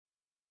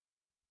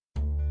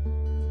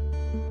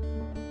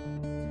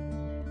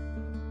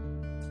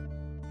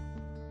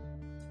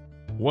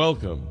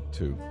Welcome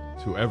to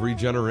Every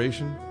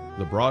Generation,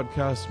 the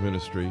broadcast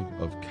ministry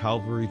of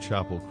Calvary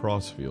Chapel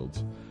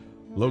Crossfields,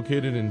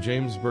 located in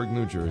Jamesburg,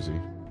 New Jersey,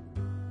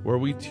 where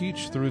we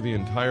teach through the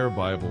entire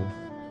Bible,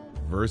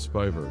 verse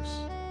by verse,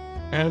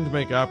 and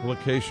make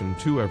application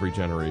to every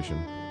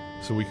generation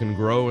so we can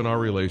grow in our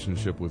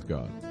relationship with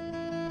God.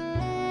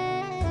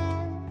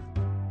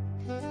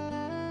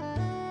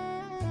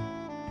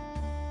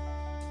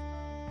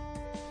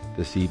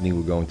 This evening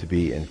we're going to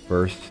be in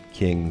 1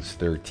 Kings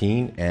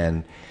 13,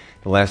 and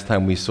the last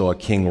time we saw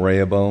King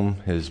Rehoboam,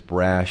 his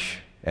brash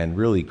and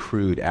really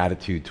crude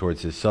attitude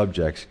towards his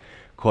subjects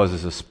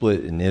causes a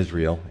split in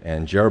Israel,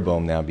 and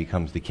Jeroboam now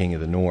becomes the king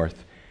of the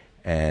north,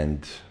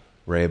 and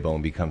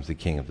Rehoboam becomes the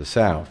king of the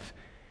south.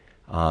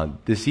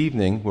 This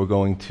evening we're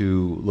going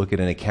to look at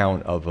an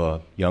account of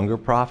a younger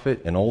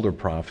prophet, an older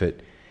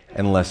prophet,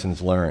 and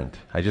lessons learned.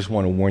 I just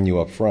want to warn you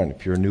up front,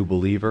 if you're a new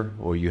believer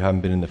or you haven't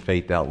been in the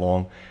faith that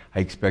long, I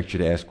expect you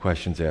to ask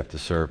questions after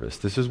service.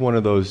 This is one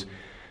of those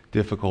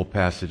difficult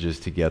passages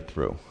to get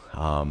through.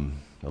 A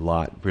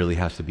lot really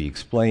has to be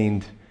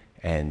explained,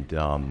 and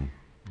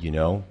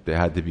there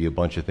had to be a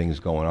bunch of things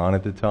going on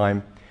at the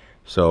time.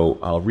 So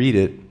I'll read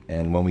it,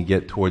 and when we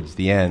get towards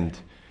the end,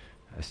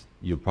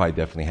 you'll probably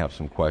definitely have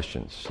some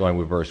questions. Starting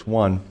with verse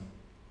 1.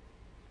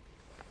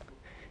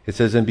 It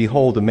says, "And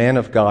behold, a man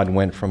of God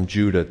went from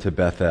Judah to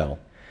Bethel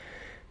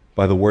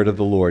by the word of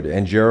the Lord,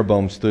 and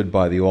Jeroboam stood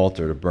by the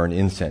altar to burn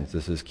incense."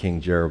 This is King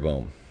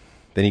Jeroboam.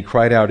 "Then he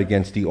cried out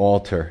against the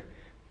altar,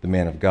 the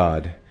man of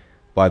God,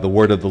 by the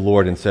word of the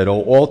Lord, and said,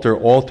 O altar,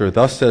 altar,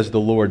 thus says the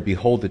Lord,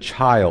 behold, a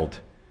child,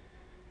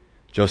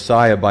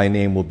 Josiah by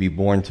name, will be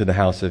born to the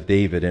house of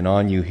David, and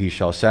on you he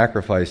shall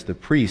sacrifice the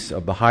priests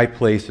of the high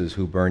places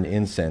who burn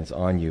incense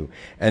on you,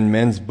 and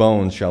men's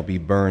bones shall be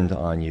burned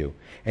on you.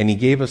 And he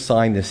gave a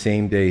sign the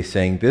same day,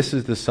 saying, This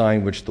is the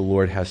sign which the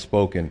Lord has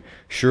spoken.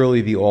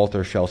 Surely the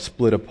altar shall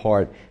split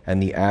apart,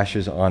 and the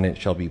ashes on it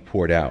shall be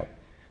poured out.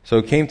 So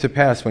it came to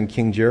pass, when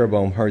King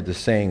Jeroboam heard the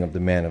saying of the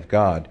man of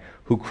God,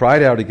 who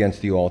cried out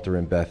against the altar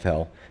in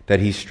Bethel, that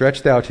he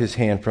stretched out his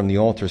hand from the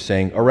altar,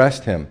 saying,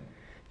 Arrest him.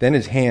 Then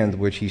his hand,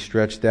 which he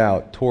stretched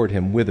out toward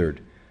him, withered,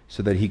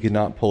 so that he could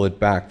not pull it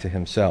back to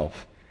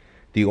himself.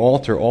 The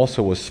altar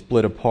also was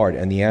split apart,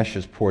 and the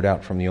ashes poured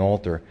out from the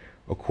altar,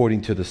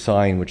 according to the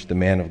sign which the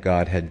man of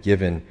God had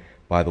given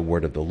by the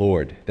word of the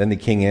Lord. Then the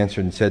king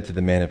answered and said to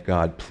the man of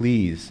God,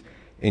 Please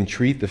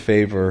entreat the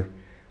favor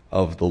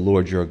of the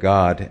Lord your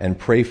God, and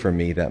pray for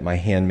me, that my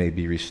hand may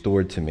be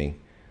restored to me.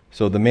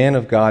 So the man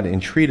of God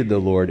entreated the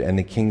Lord, and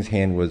the king's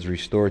hand was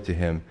restored to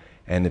him,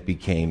 and it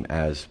became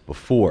as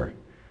before."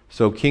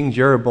 So King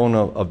Jeroboam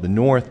of the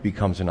north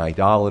becomes an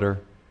idolater.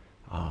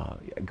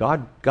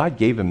 God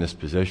gave him this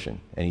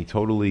position, and he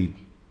totally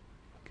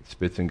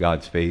spits in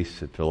God's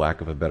face, for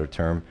lack of a better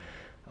term.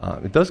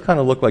 It does kind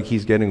of look like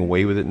he's getting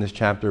away with it in this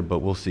chapter, but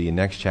we'll see. In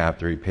next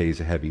chapter, he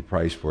pays a heavy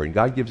price for it. And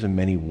God gives him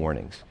many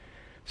warnings.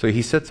 So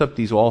he sets up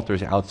these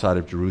altars outside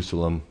of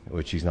Jerusalem,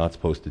 which he's not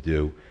supposed to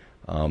do.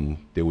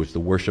 There was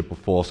the worship of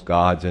false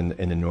gods in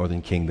the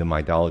northern kingdom.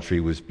 Idolatry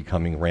was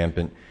becoming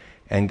rampant.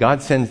 And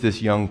God sends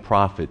this young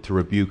prophet to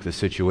rebuke the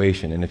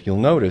situation. And if you'll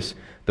notice,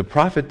 the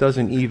prophet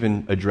doesn't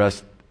even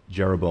address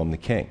Jeroboam the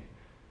king.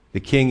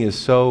 The king is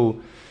so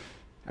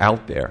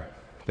out there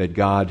that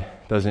God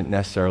doesn't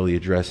necessarily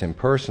address him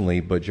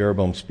personally, but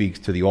Jeroboam speaks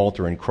to the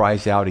altar and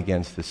cries out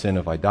against the sin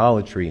of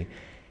idolatry,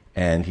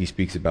 and he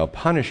speaks about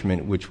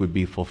punishment, which would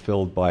be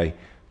fulfilled by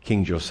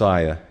King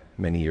Josiah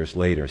many years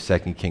later,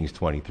 2 Kings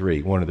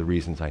 23. One of the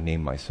reasons I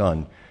named my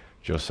son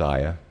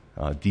Josiah,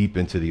 deep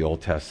into the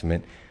Old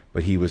Testament,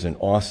 but he was an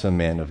awesome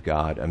man of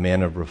God, a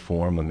man of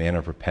reform, a man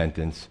of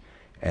repentance,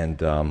 and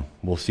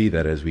we'll see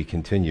that as we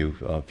continue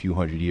a few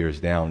hundred years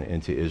down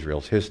into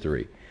Israel's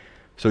history.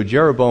 So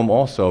Jeroboam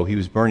also, he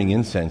was burning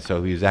incense,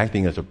 so he was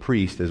acting as a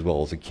priest as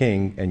well as a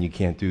king, and you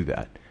can't do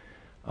that.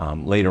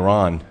 Later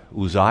on,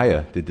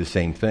 Uzziah did the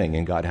same thing,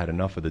 and God had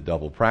enough of the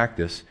double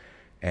practice,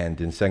 and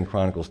in 2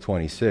 Chronicles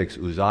 26,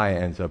 Uzziah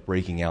ends up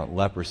breaking out in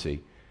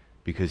leprosy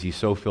because he's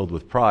so filled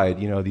with pride.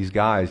 You know, these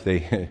guys,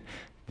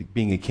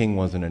 being a king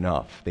wasn't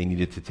enough. They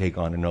needed to take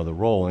on another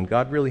role, and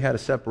God really had a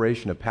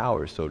separation of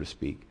powers, so to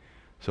speak.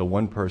 So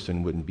one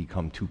person wouldn't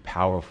become too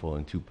powerful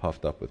and too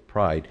puffed up with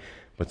pride,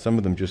 but some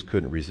of them just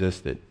couldn't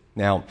resist it.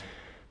 Now,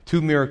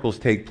 two miracles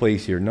take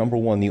place here. Number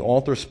one, the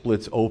altar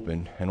splits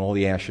open and all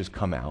the ashes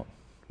come out,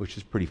 which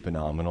is pretty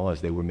phenomenal,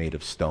 as they were made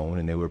of stone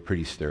and they were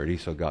pretty sturdy,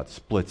 so God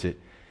splits it.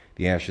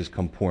 The ashes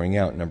come pouring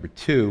out. Number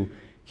two,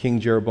 King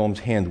Jeroboam's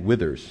hand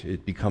withers.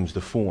 It becomes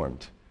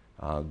deformed.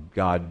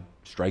 God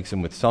strikes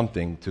him with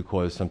something to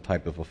cause some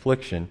type of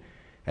affliction.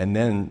 And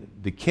then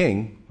the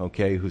king,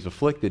 who's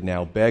afflicted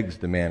now, begs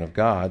the man of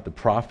God, the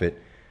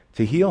prophet,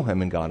 to heal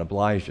him, and God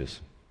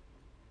obliges.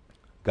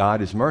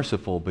 God is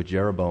merciful, but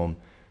Jeroboam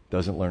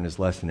doesn't learn his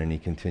lesson, and he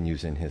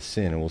continues in his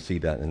sin, and we'll see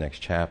that in the next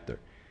chapter.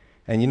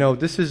 And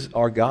this is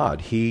our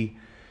God. He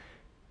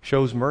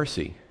shows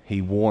mercy.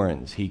 He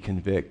warns. He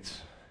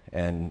convicts.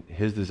 And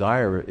his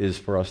desire is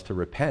for us to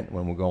repent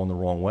when we're going the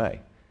wrong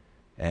way.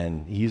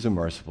 And he's a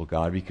merciful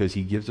God because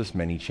he gives us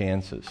many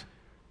chances.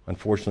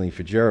 Unfortunately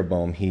for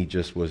Jeroboam, he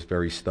just was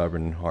very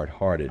stubborn and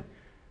hard-hearted.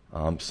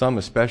 Some,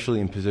 especially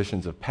in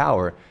positions of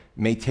power,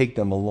 may take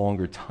them a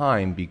longer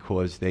time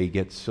because they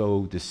get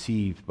so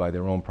deceived by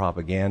their own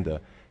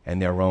propaganda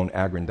and their own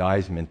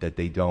aggrandizement that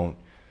the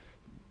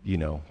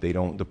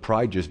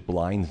pride just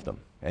blinds them.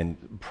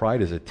 And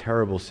pride is a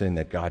terrible sin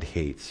that God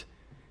hates.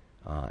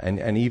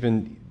 And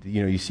even,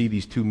 you see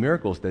these two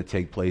miracles that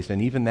take place,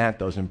 and even that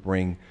doesn't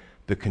bring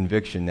the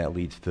conviction that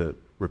leads to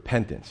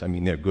repentance. I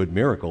mean, they're good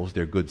miracles,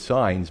 they're good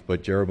signs,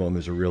 but Jeroboam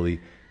is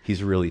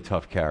he's a really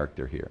tough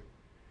character here.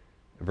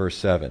 Verse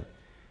 7.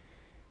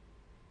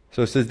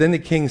 So it says, Then the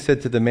king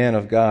said to the man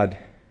of God,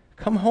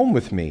 Come home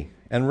with me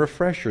and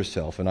refresh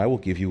yourself, and I will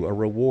give you a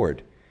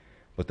reward.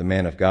 But the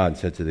man of God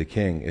said to the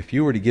king, If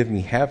you were to give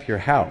me half your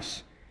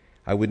house,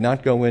 I would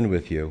not go in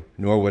with you,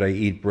 nor would I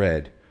eat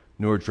bread,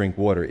 nor drink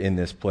water in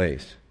this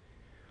place.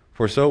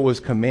 For so it was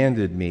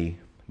commanded me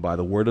by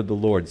the word of the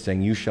Lord,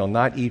 saying, You shall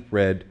not eat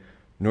bread,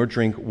 nor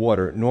drink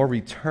water, nor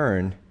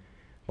return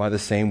by the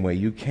same way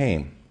you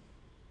came.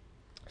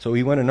 So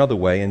he went another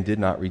way and did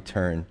not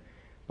return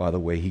by the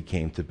way he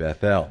came to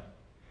Bethel.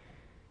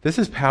 This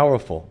is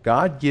powerful.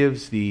 God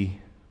gives the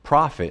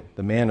prophet,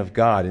 the man of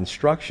God,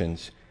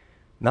 instructions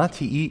not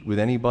to eat with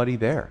anybody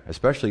there,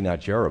 especially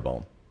not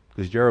Jeroboam,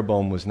 because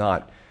Jeroboam was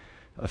not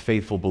a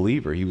faithful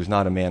believer. He was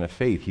not a man of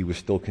faith. He was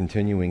still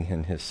continuing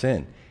in his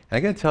sin. And I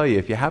got to tell you,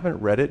 if you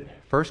haven't read it,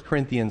 1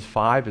 Corinthians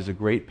 5 is a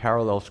great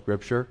parallel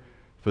scripture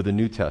for the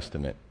New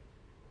Testament.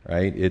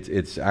 Right?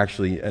 It's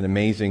actually an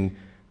amazing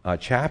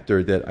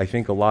chapter that I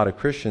think a lot of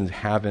Christians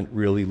haven't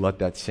really let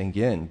that sink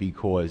in,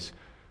 because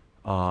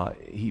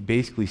he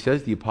basically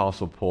says, the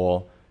Apostle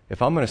Paul,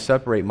 if I'm going to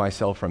separate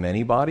myself from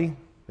anybody,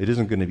 it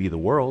isn't going to be the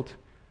world,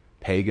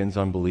 pagans,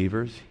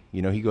 unbelievers.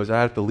 He goes,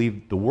 I have to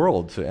leave the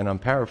world, and I'm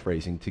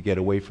paraphrasing, to get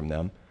away from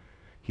them.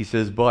 He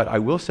says, but I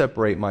will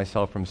separate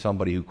myself from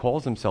somebody who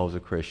calls themselves a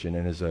Christian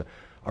and is a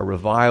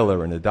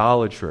reviler, an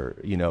idolater,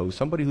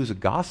 somebody who's a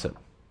gossip.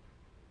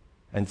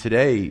 And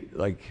today,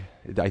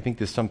 I think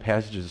there's some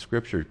passages of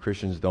Scripture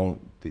Christians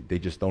they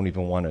just don't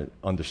even want to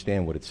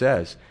understand what it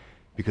says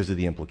because of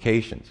the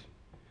implications.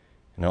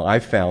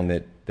 I've found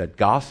that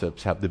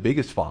gossips have the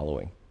biggest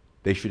following.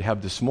 They should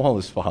have the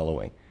smallest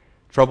following.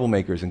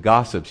 Troublemakers and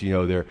gossips,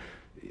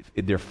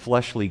 they're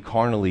fleshly,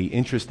 carnally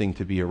interesting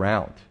to be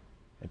around.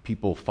 And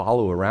people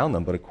follow around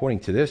them, but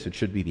according to this, it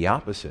should be the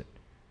opposite.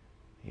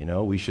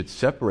 We should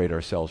separate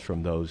ourselves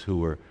from those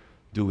who are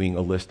doing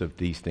a list of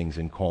these things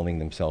and calling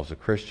themselves a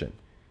Christian.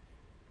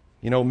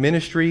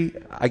 Ministry,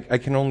 I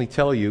can only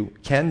tell you,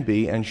 can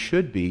be and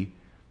should be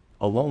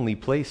a lonely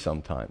place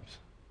sometimes.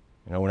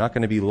 We're not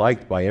going to be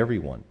liked by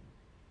everyone.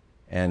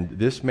 And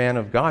this man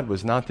of God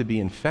was not to be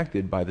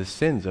infected by the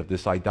sins of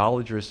this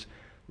idolatrous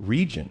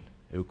region.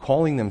 They were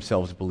calling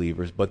themselves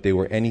believers, but they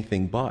were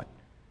anything but.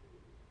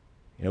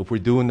 If we're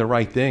doing the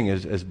right thing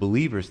as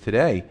believers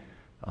today,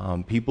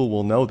 people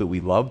will know that we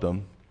love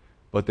them,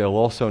 but they'll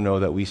also know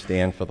that we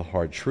stand for the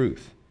hard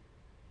truth.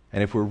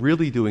 And if we're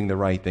really doing the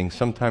right thing,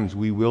 sometimes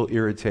we will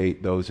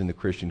irritate those in the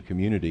Christian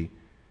community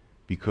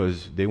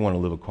because they want to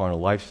live a carnal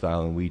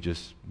lifestyle and we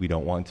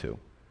don't want to.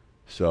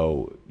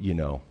 So,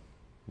 things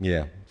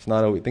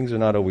are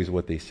not always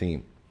what they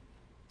seem.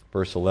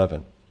 Verse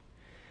 11.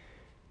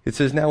 It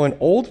says, Now an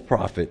old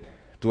prophet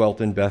dwelt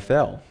in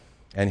Bethel,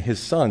 and his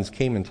sons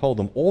came and told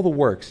him all the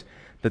works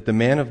that the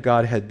man of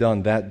God had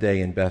done that day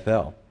in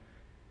Bethel.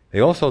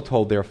 They also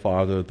told their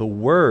father the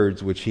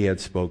words which he had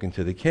spoken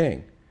to the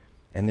king.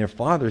 And their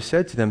father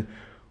said to them,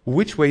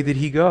 Which way did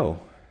he go?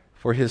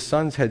 For his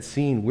sons had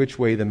seen which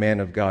way the man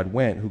of God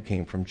went who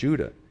came from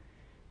Judah.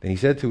 Then he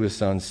said to his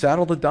sons,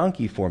 Saddle the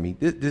donkey for me.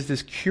 There's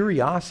this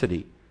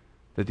curiosity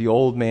that the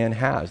old man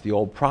has, the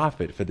old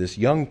prophet, for this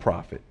young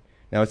prophet.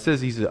 Now it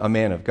says he's a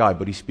man of God,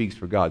 but he speaks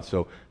for God,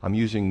 so I'm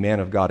using man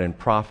of God and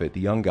prophet, the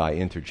young guy,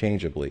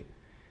 interchangeably.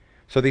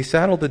 So they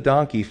saddled the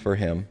donkey for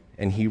him,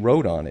 and he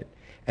rode on it.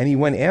 And he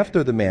went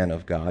after the man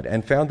of God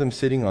and found him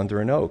sitting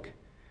under an oak.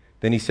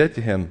 Then he said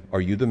to him,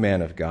 Are you the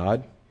man of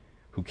God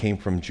who came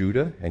from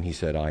Judah? And he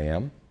said, I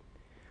am.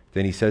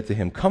 Then he said to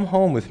him, Come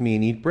home with me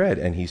and eat bread.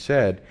 And he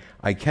said,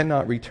 I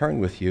cannot return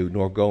with you,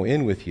 nor go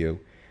in with you.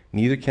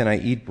 Neither can I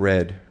eat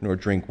bread nor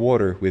drink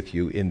water with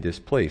you in this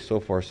place. So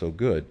far, so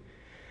good.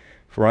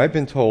 For I have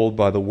been told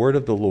by the word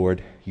of the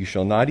Lord, You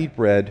shall not eat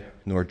bread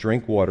nor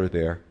drink water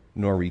there,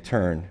 nor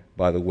return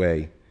by the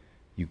way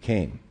you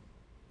came.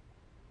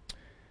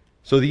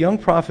 So the young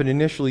prophet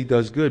initially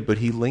does good, but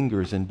he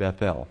lingers in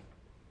Bethel.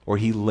 Or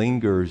he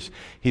lingers.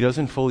 He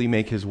doesn't fully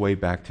make his way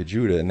back to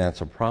Judah, and that's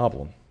a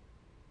problem.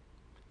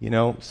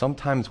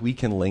 Sometimes we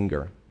can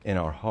linger in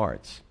our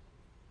hearts.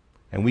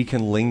 And we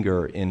can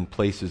linger in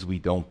places we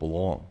don't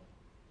belong.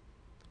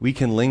 We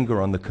can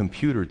linger on the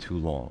computer too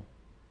long.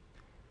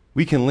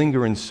 We can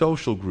linger in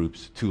social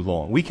groups too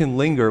long. We can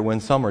linger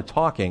when some are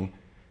talking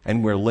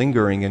and we're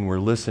lingering and we're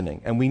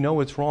listening. And we know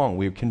it's wrong.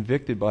 We're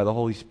convicted by the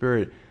Holy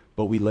Spirit,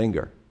 but we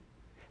linger.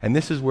 And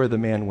this is where the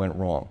man went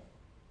wrong.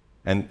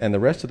 And the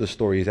rest of the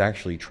story is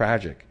actually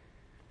tragic.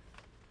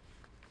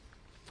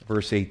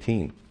 Verse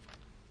 18.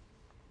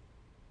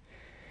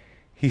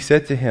 He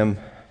said to him,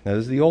 now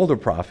this is the older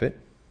prophet,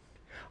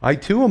 I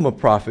too am a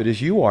prophet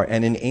as you are,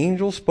 and an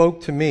angel spoke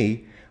to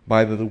me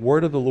by the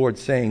word of the Lord,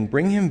 saying,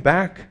 bring him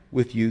back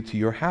with you to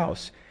your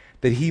house,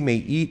 that he may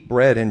eat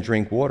bread and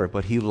drink water.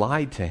 But he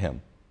lied to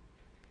him.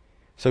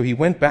 So he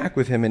went back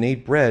with him and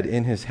ate bread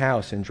in his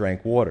house and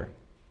drank water.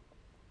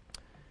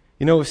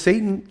 You know, if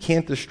Satan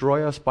can't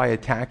destroy us by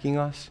attacking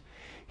us,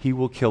 he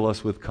will kill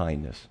us with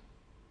kindness.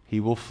 He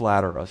will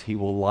flatter us. He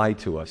will lie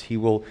to us. He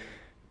will.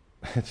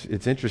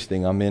 It's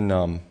interesting. I'm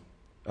in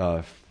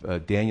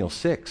Daniel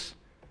 6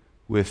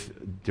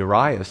 with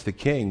Darius the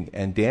king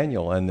and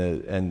Daniel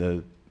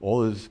and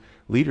all his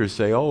leaders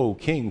say, "Oh,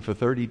 king, for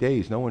 30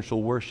 days no one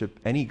shall worship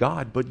any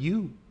god but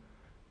you."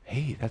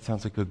 Hey, that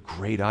sounds like a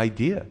great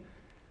idea.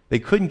 They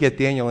couldn't get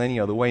Daniel any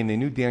other way, and they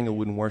knew Daniel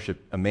wouldn't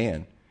worship a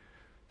man.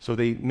 So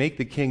they make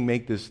the king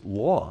make this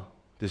law,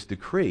 this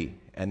decree,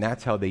 and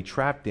that's how they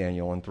trap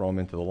Daniel and throw him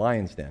into the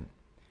lion's den.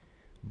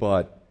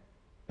 But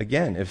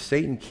again, if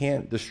Satan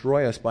can't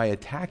destroy us by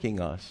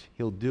attacking us,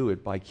 he'll do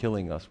it by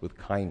killing us with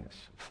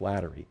kindness,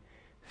 flattery,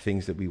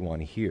 things that we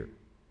want to hear.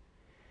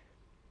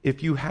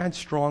 If you had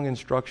strong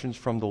instructions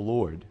from the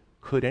Lord,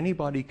 could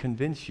anybody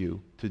convince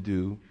you to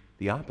do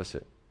the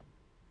opposite?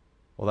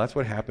 Well, that's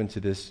what happened to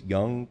this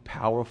young,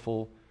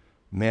 powerful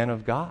man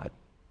of God.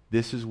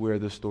 This is where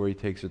the story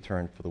takes a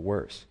turn for the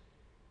worse.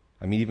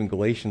 I mean, even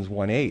Galatians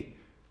 1:8,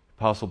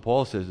 Apostle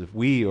Paul says, if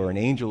we or an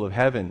angel of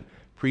heaven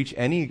preach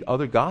any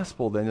other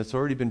gospel than it's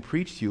already been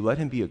preached to you, let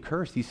him be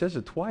accursed. He says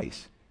it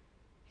twice.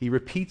 He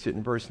repeats it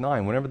in verse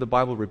 9. Whenever the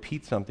Bible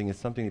repeats something, it's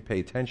something to pay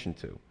attention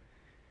to.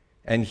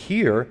 And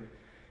here,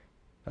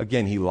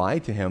 again, he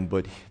lied to him,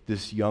 but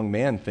this young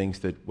man thinks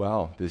that,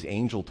 well, this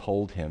angel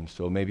told him,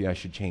 so maybe I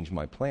should change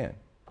my plan.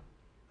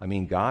 I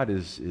mean, God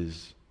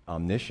is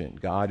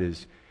omniscient.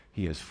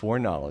 He has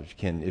foreknowledge.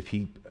 If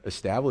he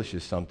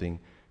establishes something,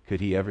 could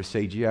he ever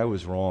say, gee, I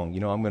was wrong.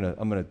 I'm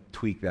gonna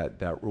tweak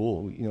that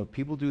rule.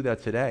 People do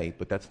that today,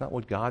 but that's not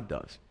what God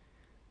does.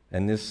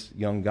 And this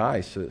young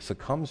guy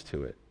succumbs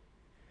to it.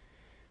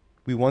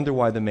 We wonder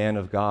why the man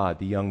of God,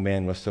 the young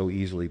man, was so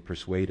easily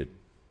persuaded.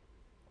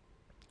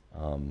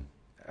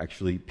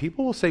 Actually,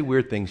 people will say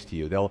weird things to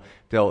you.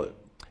 They'll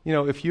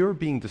if you're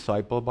being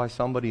discipled by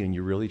somebody and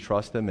you really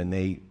trust them and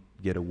they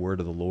get a word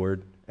of the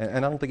Lord,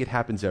 and I don't think it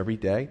happens every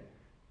day.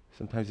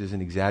 Sometimes there's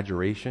an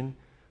exaggeration,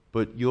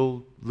 but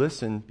you'll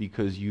listen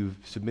because you've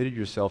submitted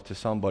yourself to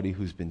somebody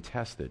who's been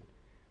tested.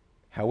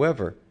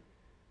 However,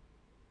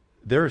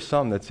 there are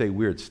some that say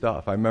weird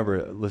stuff. I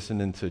remember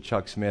listening to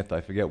Chuck Smith.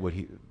 I forget what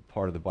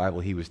part of the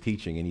Bible he was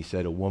teaching, and he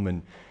said a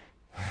woman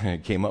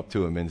came up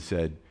to him and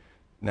said,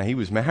 now he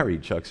was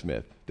married, Chuck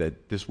Smith,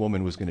 that this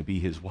woman was going to be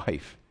his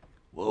wife.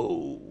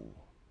 Whoa,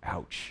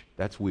 ouch,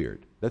 that's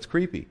weird. That's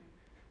creepy.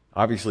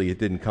 Obviously, it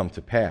didn't come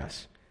to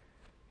pass.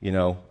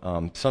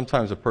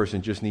 Sometimes a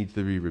person just needs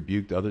to be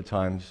rebuked. Other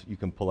times, you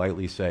can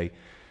politely say,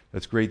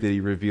 that's great that he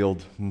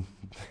revealed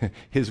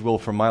his will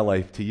for my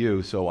life to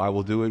you, so I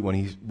will do it when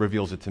he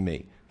reveals it to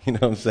me. You know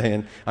what I'm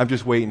saying? I'm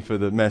just waiting for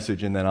the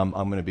message, and then I'm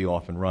going to be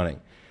off and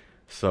running.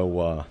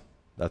 So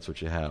that's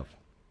what you have.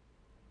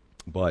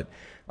 But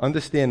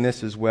understand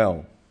this as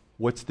well.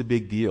 What's the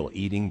big deal?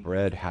 Eating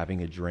bread,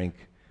 having a drink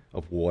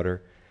of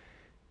water.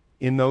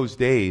 In those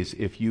days,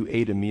 if you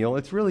ate a meal,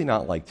 it's really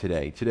not like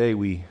today. Today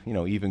we,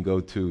 even go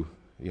to,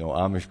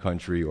 Amish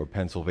country or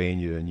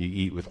Pennsylvania and you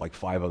eat with like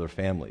 5 other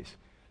families.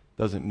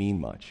 Doesn't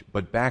mean much.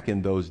 But back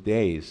in those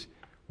days,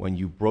 when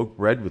you broke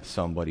bread with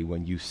somebody,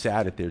 when you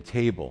sat at their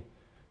table,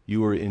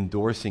 you were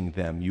endorsing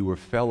them. You were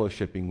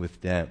fellowshipping with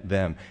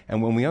them.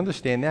 And when we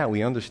understand that,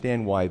 we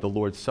understand why the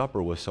Lord's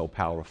Supper was so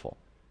powerful.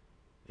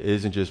 It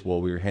isn't just,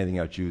 we were handing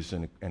out juice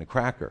and a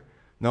cracker.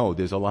 No,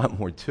 there's a lot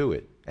more to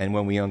it. And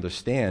when we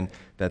understand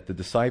that the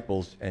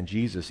disciples and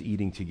Jesus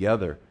eating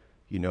together,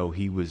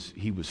 he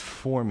was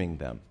forming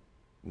them.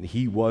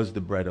 He was the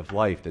bread of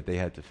life that they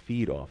had to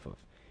feed off of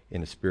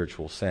in a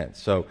spiritual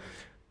sense. So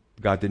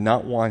God did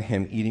not want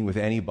him eating with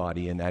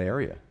anybody in that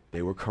area.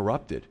 They were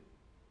corrupted.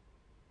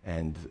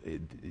 And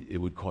it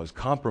would cause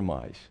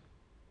compromise.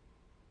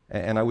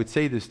 And I would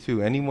say this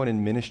too, anyone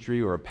in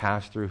ministry or a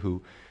pastor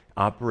who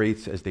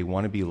operates as they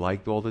want to be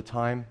liked all the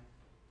time,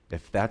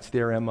 if that's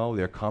their MO,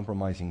 they're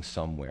compromising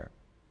somewhere.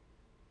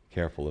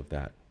 Careful of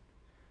that.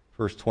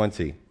 Verse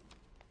 20.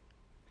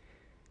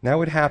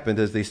 Now it happened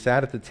as they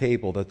sat at the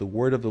table that the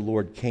word of the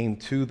Lord came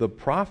to the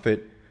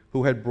prophet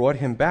who had brought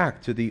him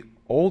back, to the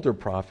older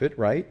prophet,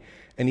 right?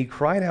 And he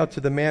cried out to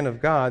the man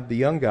of God, the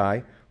young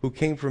guy, who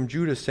came from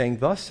Judah, saying,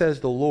 thus says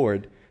the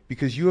Lord,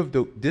 because you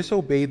have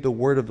disobeyed the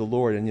word of the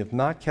Lord, and you have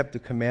not kept the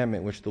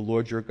commandment which the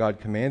Lord your God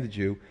commanded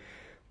you,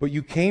 but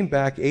you came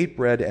back, ate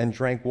bread, and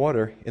drank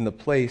water in the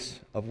place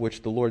of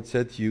which the Lord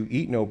said to you,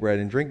 eat no bread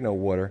and drink no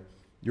water,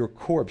 your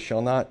corpse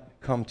shall not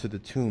come to the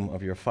tomb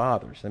of your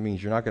fathers. That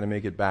means you're not going to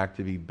make it back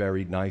to be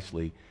buried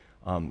nicely.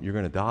 You're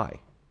going to die.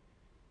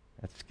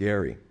 That's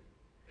scary.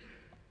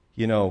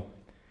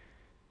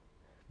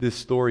 This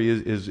story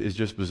is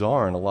just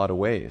bizarre in a lot of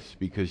ways,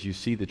 because you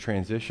see the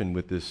transition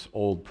with this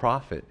old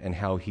prophet and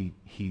how he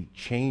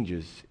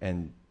changes,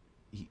 and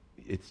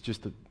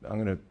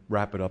I'm going to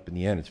wrap it up in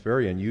the end. It's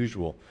very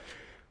unusual.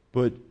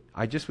 But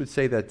I just would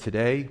say that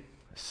today,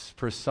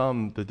 for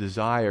some, the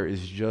desire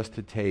is just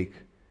to take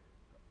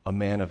a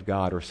man of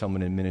God or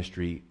someone in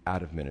ministry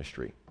out of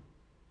ministry.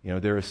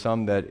 There are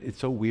some that it's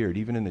so weird,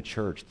 even in the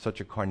church, it's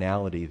such a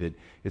carnality that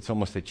it's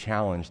almost a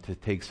challenge to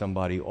take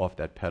somebody off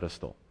that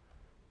pedestal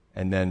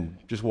and then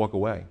just walk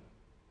away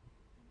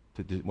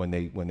when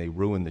they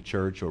ruin the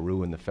church or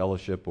ruin the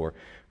fellowship or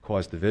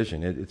cause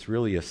division. It's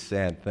really a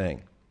sad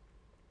thing.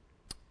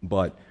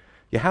 But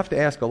you have to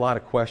ask a lot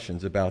of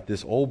questions about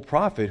this old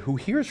prophet who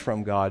hears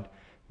from God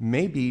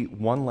maybe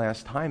one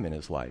last time in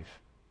his life.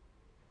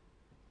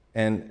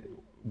 And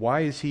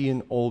why is he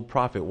an old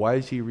prophet? Why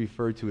is he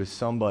referred to as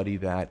somebody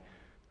that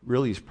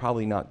really is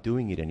probably not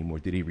doing it anymore?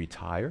 Did he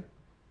retire?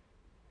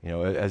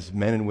 As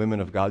men and women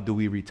of God, do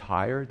we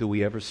retire? Do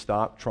we ever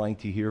stop trying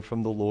to hear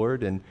from the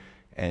Lord and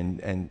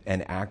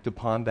act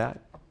upon that?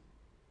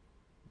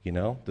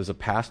 Does a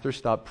pastor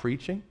stop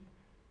preaching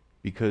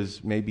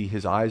because maybe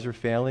his eyes are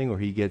failing or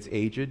he gets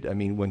aged? I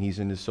mean, when he's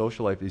in his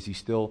social life, is he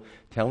still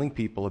telling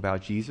people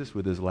about Jesus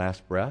with his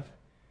last breath?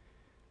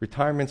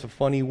 Retirement's a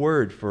funny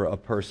word for a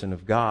person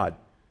of God.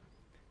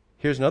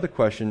 Here's another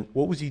question.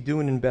 What was he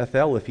doing in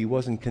Bethel if he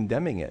wasn't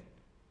condemning it?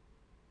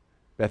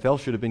 Bethel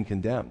should have been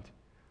condemned.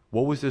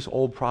 What was this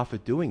old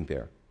prophet doing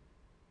there?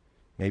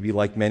 Maybe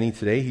like many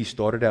today, he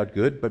started out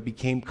good but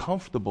became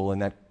comfortable in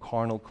that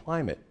carnal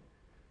climate.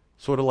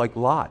 Sort of like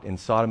Lot in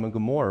Sodom and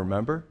Gomorrah,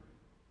 remember?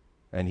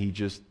 And he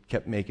just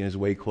kept making his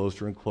way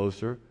closer and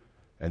closer,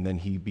 and then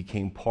he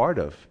became part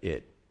of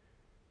it.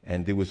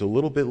 And there was a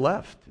little bit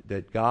left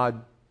that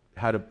God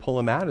had to pull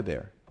him out of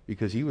there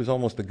because he was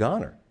almost a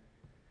goner.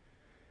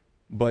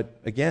 But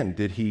again,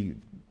 did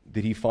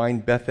he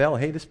find Bethel?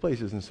 Hey, this place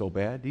isn't so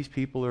bad. These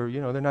people are,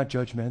 they're not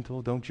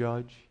judgmental. Don't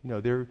judge.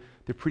 They're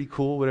pretty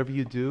cool, whatever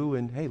you do.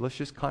 And hey, let's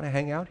just kind of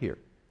hang out here.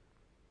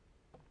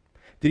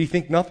 Did he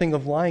think nothing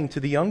of lying to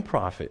the young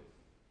prophet?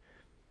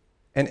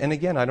 And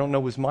again, I don't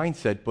know his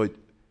mindset, but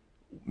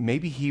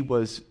maybe he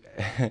was,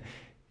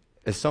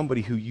 as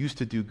somebody who used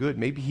to do good,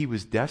 maybe he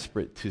was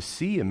desperate to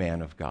see a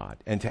man of God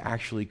and to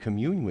actually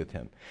commune with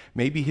him.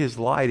 Maybe his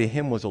lie to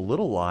him was a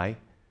little lie,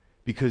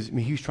 because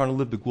he was trying to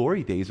live the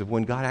glory days of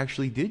when God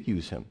actually did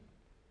use him.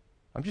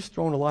 I'm just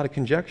throwing a lot of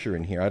conjecture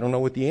in here. I don't know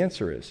what the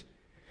answer is.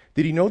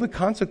 Did he know the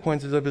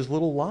consequences of his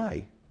little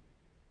lie?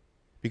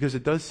 Because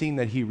it does seem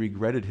that he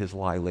regretted his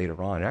lie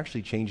later on. It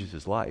actually changes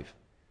his life.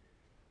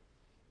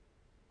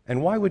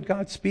 And why would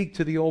God speak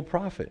to the old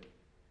prophet?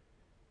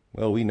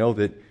 Well, we know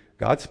that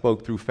God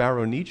spoke through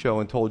Pharaoh Necho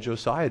and told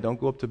Josiah, don't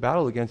go up to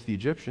battle against the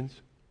Egyptians.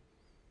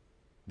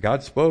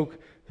 God spoke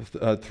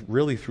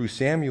really through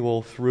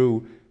Samuel,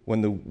 through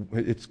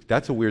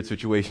that's a weird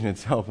situation in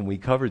itself, and we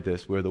covered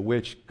this, where the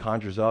witch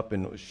conjures up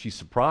and she's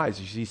surprised.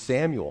 She sees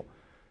Samuel,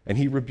 and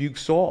he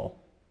rebukes Saul.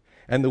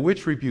 And the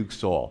witch rebukes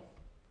Saul.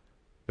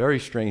 Very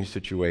strange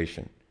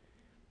situation.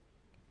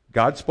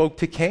 God spoke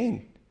to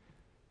Cain.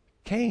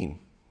 Cain,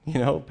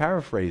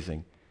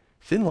 paraphrasing.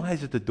 Sin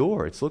lies at the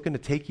door. It's looking to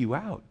take you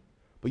out.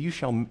 But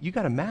you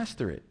got to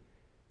master it.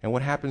 And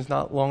what happens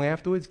not long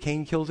afterwards?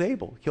 Cain kills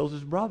Abel, kills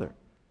his brother.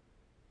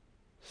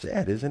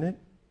 Sad, isn't it?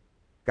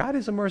 God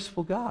is a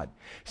merciful God.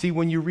 See,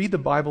 when you read the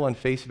Bible on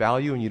face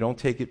value and you don't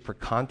take it for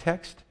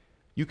context,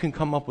 you can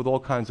come up with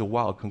all kinds of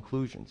wild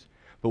conclusions.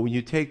 But when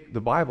you take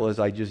the Bible, as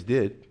I just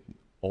did,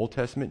 Old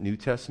Testament, New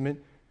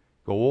Testament,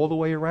 go all the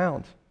way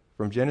around,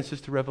 from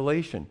Genesis to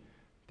Revelation,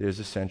 there's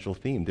a central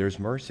theme. There's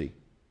mercy.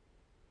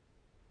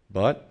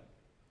 But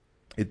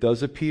it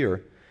does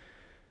appear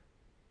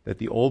that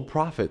the old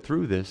prophet,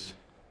 through this,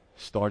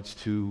 starts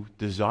to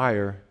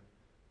desire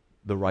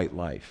the right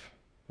life.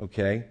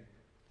 Okay?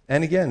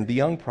 And again, the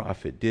young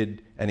prophet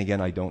did, and again,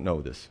 I don't know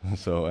this,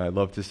 so I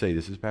love to say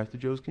this is Pastor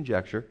Joe's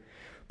conjecture,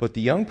 but the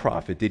young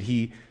prophet,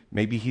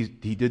 maybe he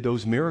did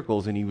those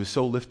miracles and he was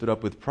so lifted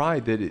up with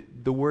pride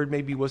that the word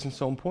maybe wasn't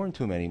so important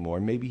to him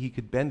anymore. Maybe he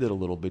could bend it a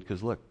little bit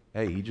because look,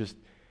 hey,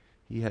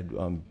 he had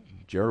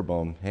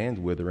Jeroboam hand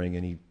withering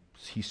and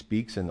he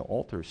speaks and the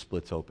altar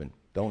splits open.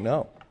 Don't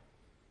know.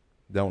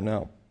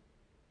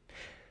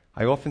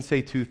 I often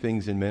say two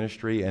things in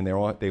ministry and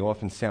they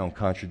often sound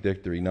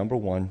contradictory. Number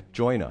one,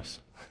 join us.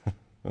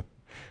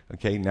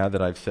 Okay, now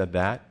that I've said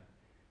that,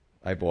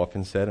 I've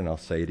often said, and I'll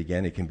say it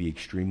again, it can be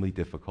extremely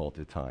difficult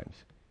at times.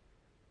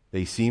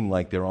 They seem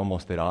like they're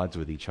almost at odds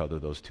with each other,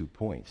 those 2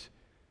 points.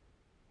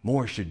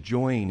 More should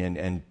join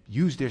and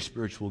use their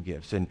spiritual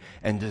gifts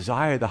and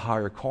desire the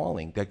higher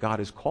calling that God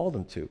has called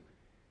them to.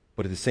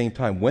 But at the same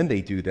time, when they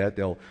do that,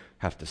 they'll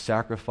have to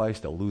sacrifice,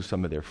 they'll lose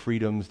some of their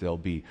freedoms, they'll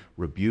be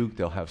rebuked,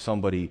 they'll have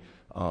somebody,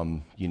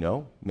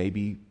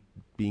 maybe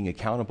being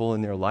accountable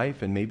in their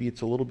life, and maybe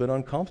it's a little bit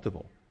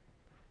uncomfortable.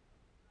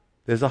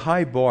 There's a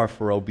high bar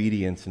for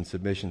obedience and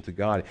submission to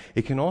God.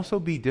 It can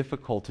also be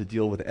difficult to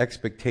deal with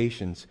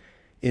expectations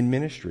in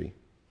ministry,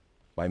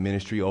 by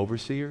ministry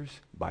overseers,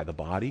 by the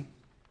body,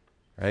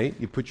 right?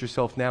 You put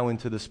yourself now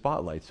into the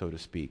spotlight, so to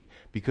speak,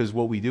 because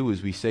what we do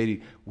is we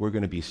say we're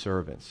going to be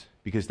servants,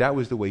 because that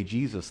was the way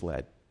Jesus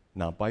led,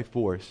 not by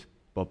force,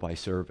 but by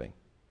serving,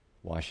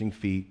 washing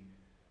feet,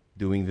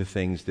 doing the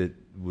things that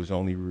was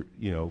only,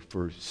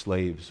 for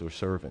slaves or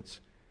servants.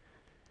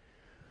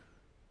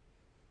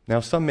 Now,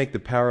 some make the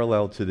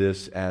parallel to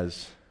this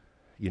as,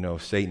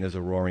 Satan is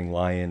a roaring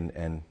lion,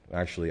 and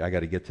actually, I got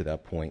to get to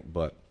that point,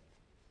 but,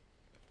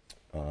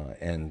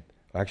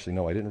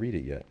 no, I didn't read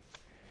it yet.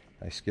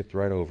 I skipped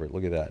right over it.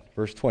 Look at that.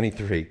 Verse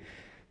 23.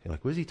 You're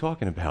like, what is he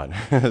talking about?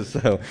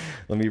 So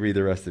let me read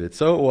the rest of it.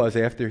 So it was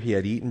after he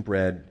had eaten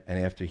bread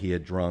and after he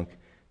had drunk,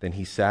 then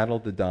he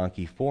saddled the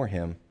donkey for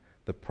him,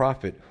 the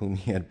prophet whom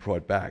he had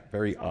brought back.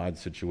 Very odd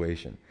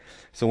situation.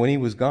 So when he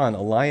was gone,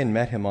 a lion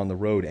met him on the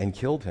road and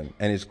killed him,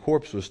 and his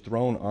corpse was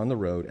thrown on the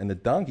road, and the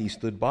donkey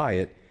stood by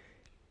it.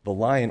 The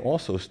lion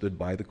also stood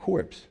by the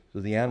corpse. So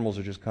the animals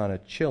are just kind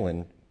of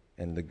chilling,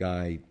 and the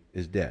guy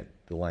is dead.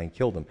 The lion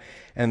killed him.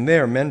 And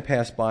there men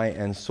passed by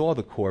and saw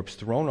the corpse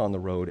thrown on the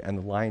road and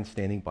the lion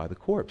standing by the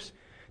corpse.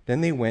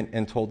 Then they went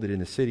and told it in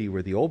the city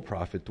where the old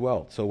prophet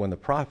dwelt. So when the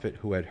prophet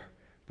who had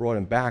brought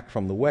him back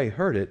from the way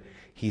heard it,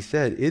 he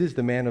said, "It is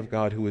the man of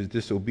God who is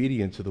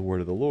disobedient to the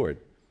word of the Lord.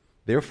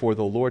 Therefore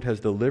the Lord has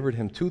delivered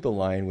him to the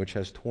lion, which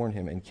has torn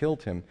him and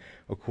killed him,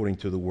 according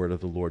to the word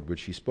of the Lord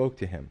which he spoke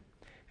to him."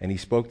 And he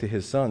spoke to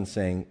his son,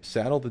 saying,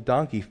 "Saddle the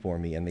donkey for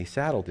me." And they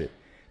saddled it.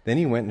 Then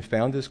he went and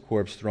found his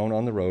corpse thrown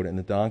on the road, and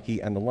the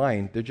donkey and the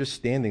lion, they're just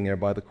standing there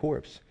by the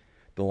corpse.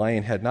 The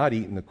lion had not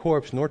eaten the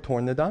corpse, nor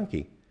torn the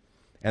donkey.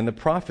 And the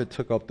prophet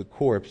took up the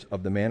corpse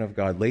of the man of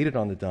God, laid it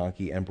on the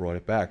donkey, and brought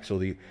it back. So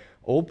the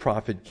old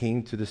prophet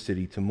came to the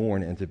city to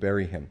mourn and to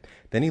bury him.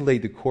 Then he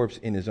laid the corpse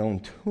in his own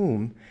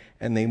tomb,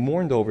 and they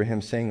mourned over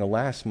him, saying,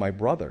 "Alas, my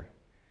brother."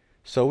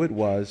 So it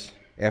was,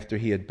 after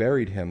he had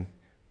buried him,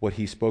 what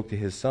he spoke to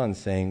his son,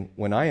 saying,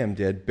 "When I am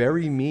dead,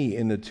 bury me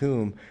in the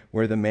tomb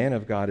where the man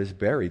of God is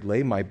buried.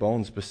 Lay my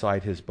bones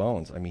beside his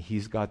bones." I mean,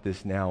 he's got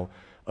this now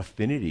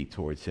affinity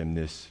towards him,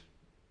 this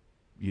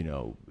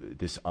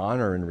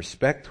honor and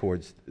respect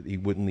towards, he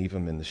wouldn't leave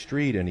him in the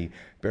street, and he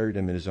buried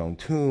him in his own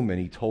tomb,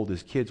 and he told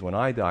his kids, "When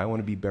I die, I want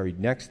to be buried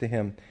next to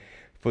him."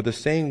 For the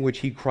saying which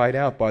he cried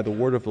out by the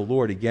word of the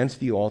Lord against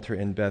the altar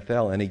in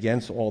Bethel and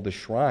against all the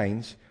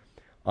shrines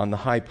on the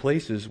high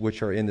places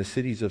which are in the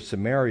cities of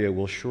Samaria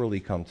will surely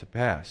come to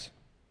pass.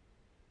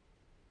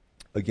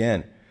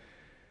 Again,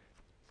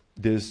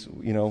 there's,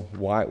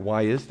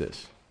 why is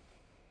this?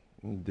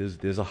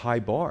 There's a high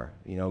bar.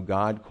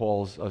 God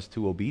calls us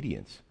to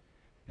obedience.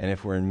 And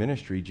if we're in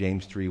ministry,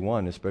 James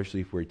 3:1, especially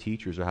if we're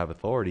teachers or have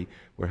authority,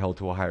 we're held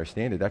to a higher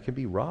standard. That can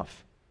be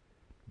rough.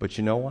 But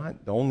you know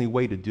what? The only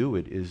way to do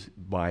it is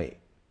by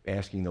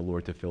asking the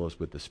Lord to fill us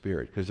with the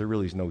Spirit, because there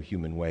really is no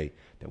human way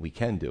that we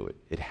can do it.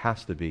 It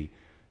has to be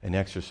an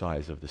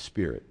exercise of the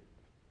Spirit,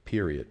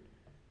 period.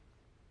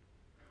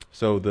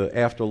 So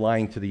after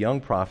lying to the young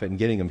prophet and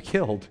getting him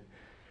killed,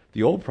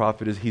 the old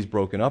prophet, he's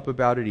broken up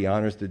about it. He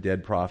honors the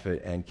dead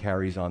prophet and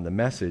carries on the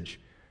message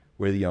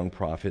where the young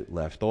prophet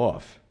left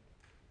off.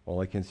 All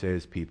I can say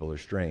is people are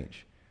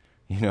strange,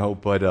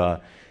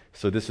 but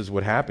so this is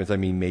what happens. I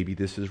mean, maybe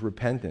this is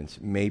repentance.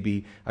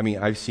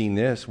 I've seen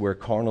this where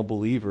carnal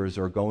believers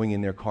are going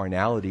in their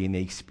carnality and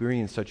they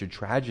experience such a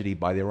tragedy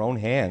by their own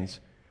hands,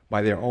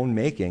 by their own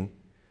making,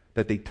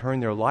 that they turn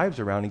their lives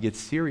around and get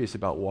serious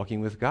about walking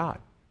with God.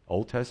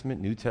 Old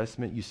Testament, New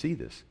Testament, you see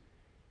this.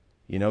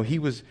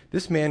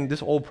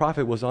 This old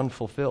prophet was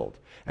unfulfilled.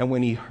 And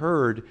when he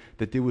heard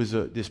that there was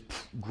this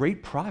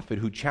great prophet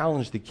who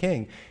challenged the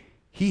king,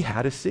 he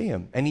had to see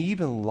him. And he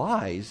even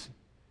lies.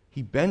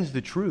 He bends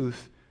the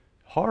truth,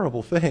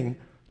 horrible thing,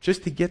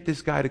 just to get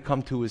this guy to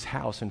come to his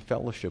house and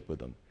fellowship with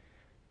him.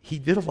 He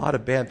did a lot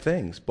of bad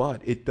things,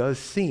 but it does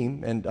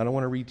seem, and I don't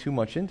want to read too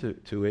much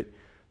into it,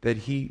 that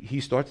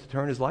he starts to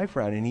turn his life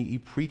around and he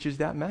preaches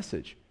that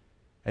message.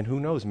 And who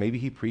knows, maybe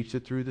he preached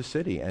it through the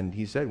city and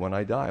he said, "When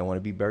I die, I want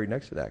to be buried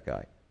next to that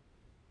guy."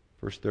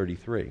 Verse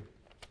 33.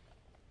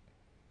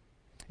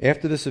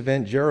 After this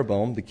event,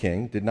 Jeroboam the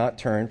king did not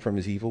turn from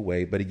his evil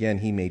way, but again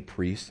he made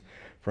priests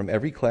from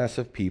every class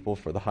of people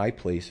for the high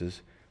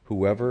places.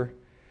 Whoever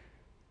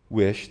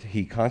wished,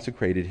 he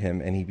consecrated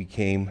him, and he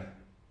became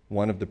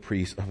one of the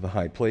priests of the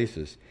high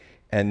places.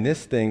 And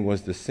this thing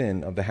was the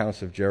sin of the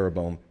house of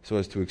Jeroboam, so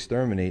as to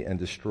exterminate and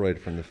destroy it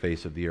from the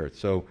face of the earth.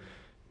 So,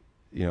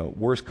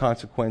 worse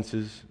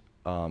consequences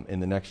in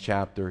the next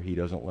chapter. He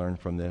doesn't learn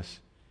from this,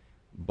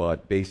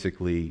 but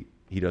basically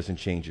he doesn't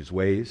change his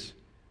ways.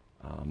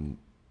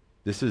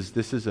 This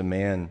is a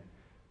man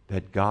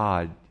that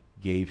God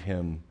gave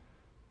him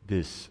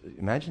this.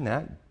 Imagine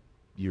that.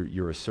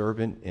 You're a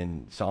servant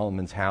in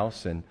Solomon's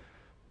house, and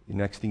the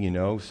next thing you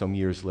know, some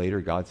years later,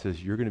 God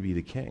says, "You're going to be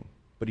the king."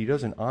 But he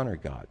doesn't honor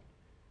God.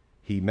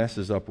 He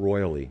messes up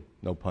royally,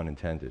 no pun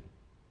intended.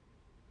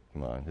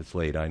 Come on, it's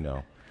late, I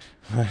know.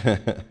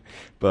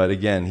 But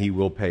again, he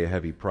will pay a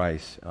heavy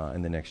price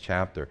in the next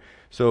chapter.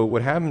 So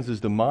what happens is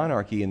the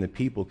monarchy and the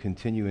people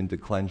continue in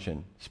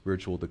declension,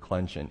 spiritual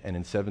declension. And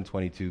in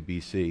 722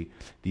 BC,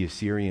 the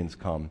Assyrians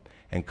come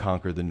and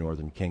conquer the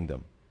northern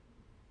kingdom.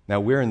 Now,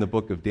 we're in the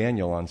book of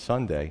Daniel on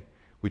Sunday,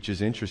 which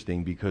is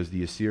interesting because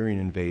the Assyrian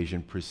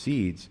invasion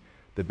precedes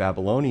the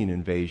Babylonian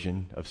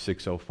invasion of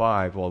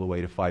 605 all the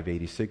way to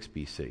 586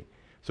 BC.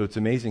 So it's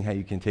amazing how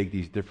you can take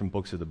these different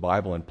books of the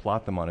Bible and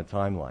plot them on a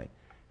timeline.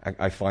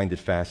 I find it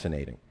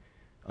fascinating.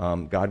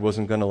 God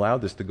wasn't going to allow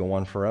this to go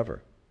on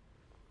forever.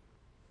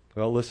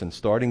 Well, listen,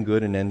 starting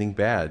good and ending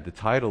bad. The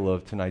title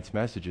of tonight's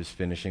message is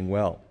Finishing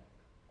Well.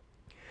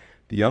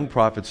 The young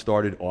prophet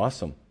started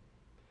awesome,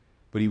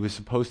 but he was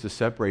supposed to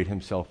separate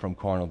himself from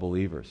carnal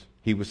believers.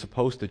 He was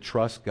supposed to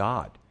trust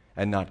God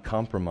and not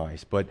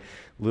compromise. But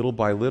little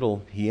by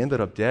little, he ended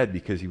up dead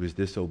because he was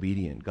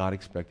disobedient. God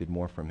expected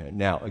more from him.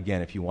 Now,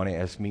 again, if you want to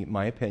ask me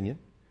my opinion,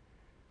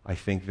 I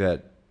think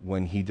that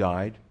when he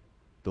died,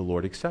 the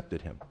Lord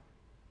accepted him.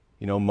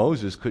 You know,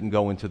 Moses couldn't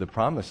go into the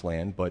promised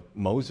land, but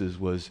Moses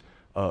was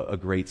a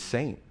great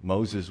saint.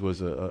 Moses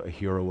was a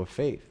hero of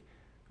faith.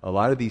 A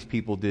lot of these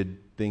people did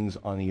things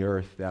on the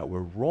earth that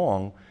were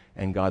wrong,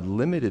 and God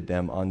limited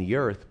them on the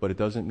earth, but it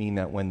doesn't mean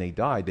that when they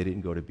died, they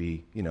didn't go to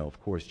be, of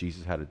course,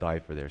 Jesus had to die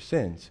for their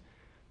sins.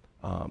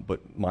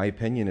 But my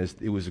opinion is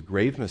it was a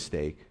grave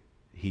mistake.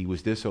 He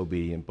was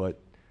disobedient, but,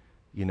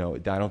 I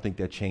don't think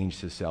that changed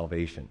his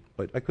salvation.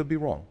 But I could be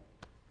wrong.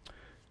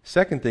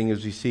 Second thing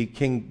is we see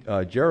King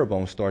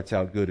Jeroboam starts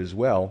out good as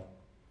well,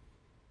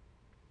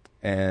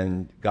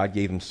 and God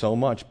gave him so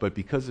much, but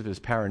because of his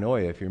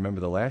paranoia, if you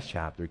remember the last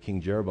chapter, King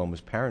Jeroboam was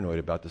paranoid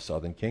about the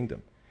southern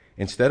kingdom.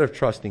 Instead of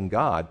trusting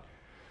God,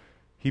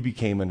 he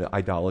became an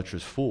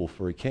idolatrous fool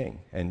for a king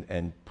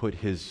and put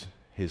his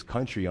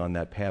country on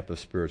that path of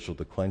spiritual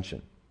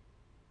declension.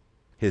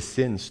 His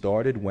sin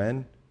started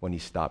when he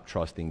stopped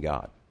trusting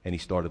God, and he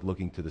started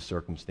looking to the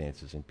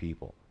circumstances and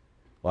people.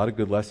 A lot of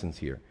good lessons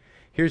here.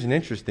 Here's an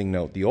interesting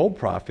note. The old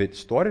prophet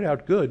started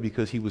out good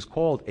because he was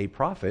called a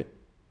prophet,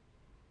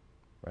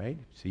 right?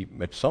 See,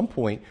 at some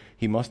point,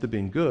 he must have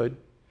been good,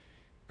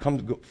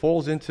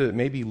 falls into,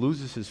 maybe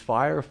loses his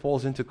fire,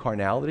 falls into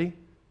carnality,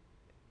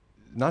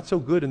 not so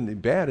good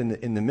and bad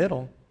in the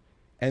middle,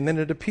 and then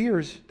it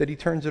appears that he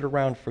turns it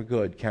around for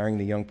good, carrying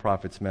the young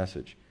prophet's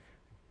message.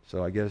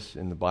 So I guess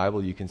in the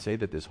Bible you can say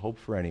that there's hope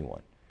for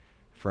anyone.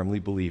 Firmly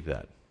believe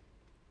that.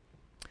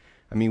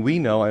 I mean, we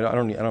know, I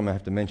don't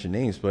have to mention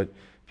names, but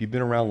if you've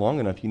been around long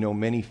enough, you know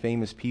many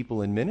famous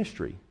people in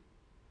ministry,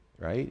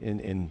 right?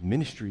 In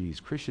ministries,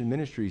 Christian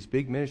ministries,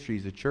 big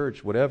ministries, the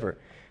church, whatever.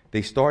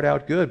 They start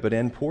out good but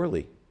end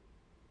poorly.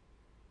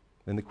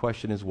 Then the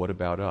question is, what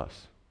about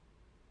us?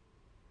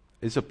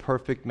 It's a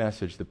perfect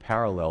message, the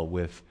parallel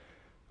with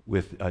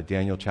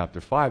Daniel chapter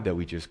 5 that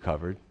we just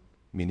covered,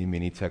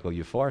 mini tekel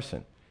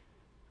upharsin,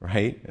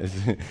 right?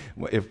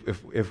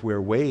 If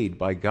we're weighed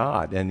by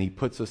God and he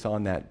puts us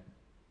on that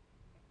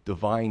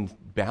divine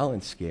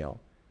balance scale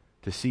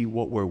to see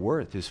what we're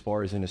worth as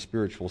far as in a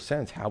spiritual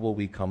sense, how will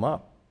we come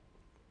up?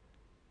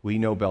 We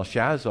know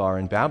Belshazzar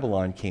and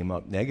Babylon came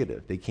up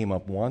negative. They came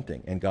up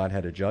wanting, and God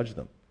had to judge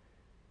them.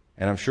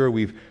 And I'm sure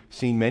we've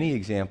seen many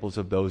examples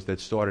of those that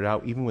started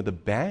out even with a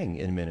bang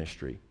in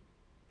ministry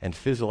and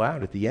fizzle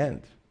out at the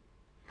end.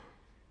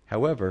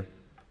 However,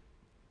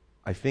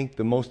 I think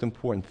the most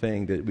important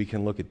thing that we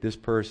can look at this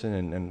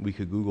person and we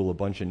could Google a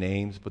bunch of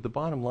names, but the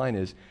bottom line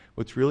is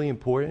what's really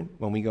important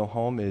when we go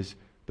home is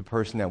the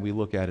person that we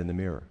look at in the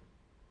mirror.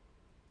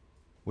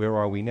 Where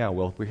are we now?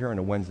 Well, if we're here on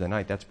a Wednesday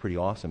night, that's pretty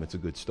awesome. It's a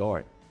good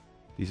start.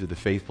 These are the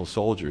faithful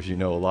soldiers, a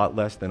lot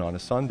less than on a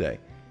Sunday.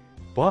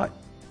 But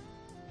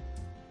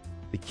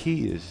the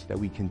key is that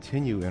we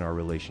continue in our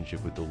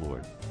relationship with the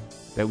Lord,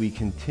 that we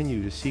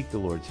continue to seek the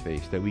Lord's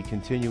face, that we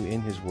continue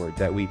in His Word,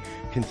 that we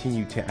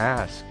continue to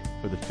ask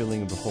for the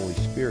filling of the Holy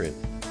Spirit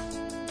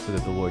so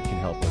that the Lord can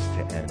help us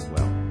to end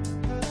well.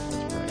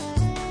 Let's pray.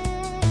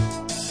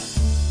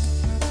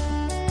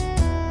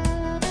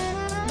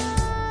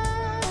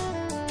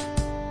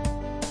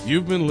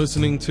 You've been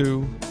listening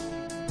to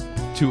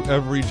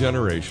Every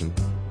Generation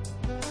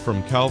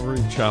from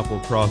Calvary Chapel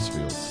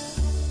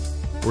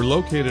Crossfields. We're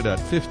located at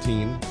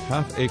 15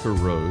 Half Acre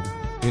Road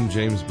in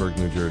Jamesburg,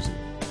 New Jersey.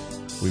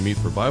 We meet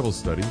for Bible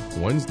study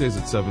Wednesdays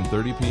at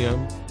 7:30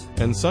 p.m.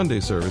 and Sunday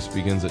service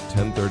begins at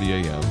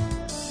 10:30 a.m.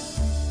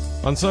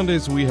 On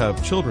Sundays, we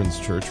have children's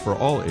church for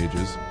all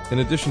ages, in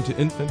addition to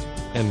infant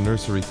and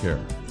nursery care.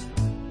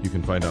 You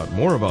can find out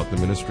more about the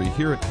ministry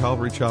here at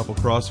Calvary Chapel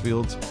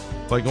Crossfields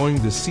by going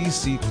to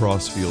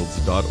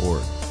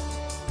cccrossfields.org.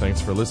 Thanks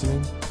for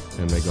listening,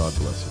 and may God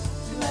bless you.